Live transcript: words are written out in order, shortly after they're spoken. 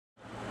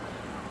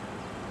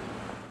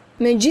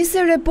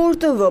Megjithëse Report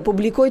TV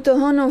publikoi të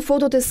hënën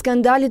fotot e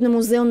skandalit në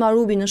Muzeun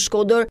Marubi në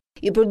Shkodër,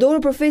 i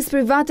përdorur për festë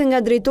private nga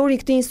drejtori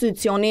i këtij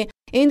institucioni,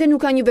 ende nuk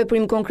ka një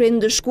veprim konkret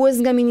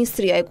ndëshkues nga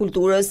Ministria e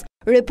Kulturës.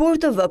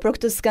 Report TV për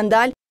këtë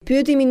skandal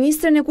pyeti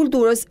Ministren e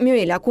Kulturës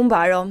Mirela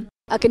Kumbaro.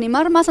 A keni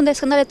marrë masën ndaj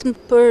skandalit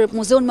për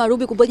Muzeun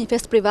Marubi ku bëhet një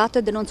festë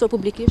private denoncor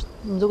publikisht?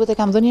 Më duket e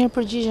kam dhënë një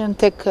përgjigjen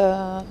tek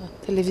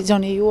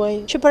televizioni juaj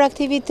që për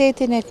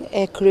aktivitetin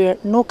e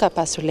kryer nuk ka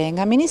pasur leje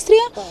nga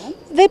Ministria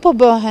dhe po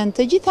bëhen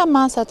të gjitha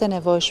masat e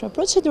nevojshme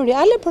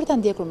proceduriale për ta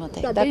ndjekur më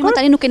tej. Deri më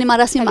tani nuk keni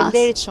marrë asnjë masë.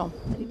 Faleminderit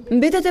shumë.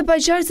 Mbetet e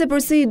paqartë se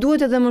përse i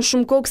duhet edhe më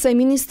shumë kohë kësaj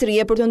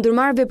ministrie për të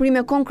ndërmarrë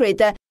veprime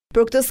konkrete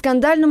për këtë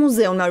skandal në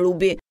Muzeun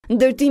Marubi.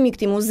 Ndërtimi i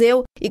këtij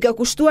muzeu i ka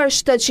kushtuar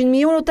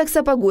 700.000 euro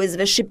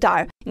taksapaguesve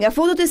shqiptar. Nga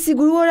fotot e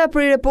siguruara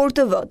për Report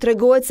TV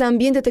tregohet se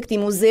ambientet e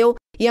këtij muzeu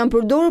janë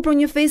përdorur për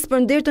një festë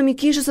për nder të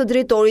mikishës së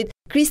drejtorit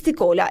Kristi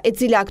Kola, e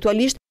cila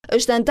aktualisht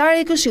është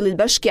antare e Këshillit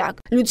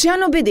Bashkiak.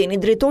 Luciano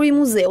Bedeni, drejtori i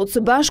muzeut,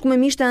 së bashku me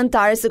miqtë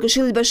antare së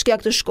Këshillit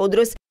Bashkiak të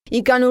Shkodrës,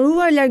 i kanë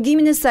uruar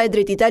largimin e saj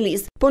drejt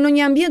Italisë, por në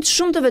një ambient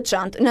shumë të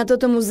veçantë në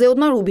atë të Muzeut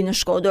Marubi në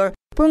Shkodër.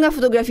 Por nga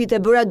fotografitë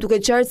e bëra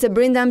duket qartë se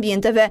brenda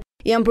ambienteve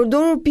janë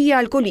përdorur pije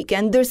alkolike,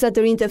 ndërsa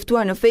të rinjtë e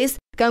ftuar në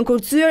festë kanë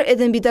kurcyer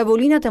edhe mbi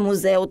tavolinat e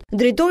muzeut.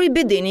 Drejtori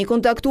Bedeni, i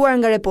kontaktuar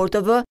nga Report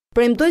TV,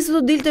 premtoi se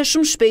do dilte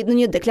shumë shpejt në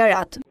një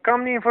deklaratë.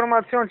 Kam një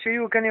informacion që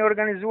ju keni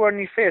organizuar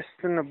një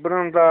festë në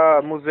brenda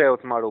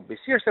Muzeut Marubi.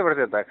 Si është e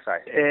vërteta e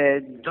kësaj?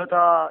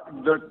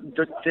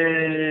 Do të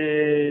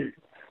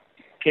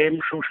kem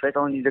shumë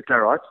shpejt një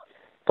deklaratë.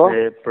 Po?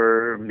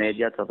 Për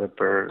mediat edhe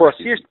për... Po,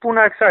 si është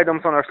puna e kësaj, do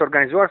më thonë, është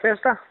organizuar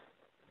festa?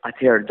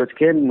 Atëherë, do të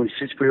kemë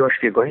mundësi për ju a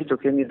shpjegoj, do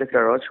të kemë një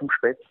deklaratë shumë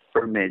shpejt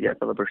për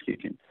mediat edhe për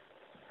shtypin.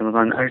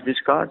 Domethënë, është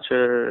diçka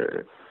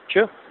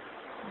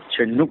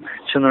që nuk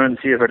që në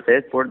rëndësi e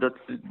vërtet, por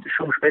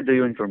shumë shpejt do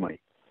ju informoj.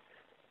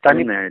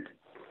 Tani merit.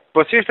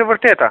 Po si është e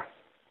vërteta?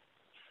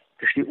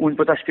 Unë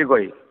po ta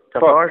shpjegoj. Ta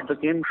pash do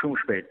kemë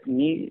shumë shpejt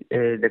një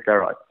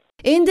deklaratë.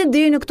 Ende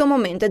deri në këto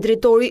momente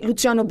drejtori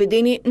Luciano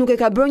Bedeni nuk e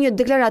ka bërë një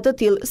deklaratë të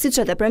tillë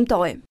siç e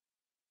premtoi.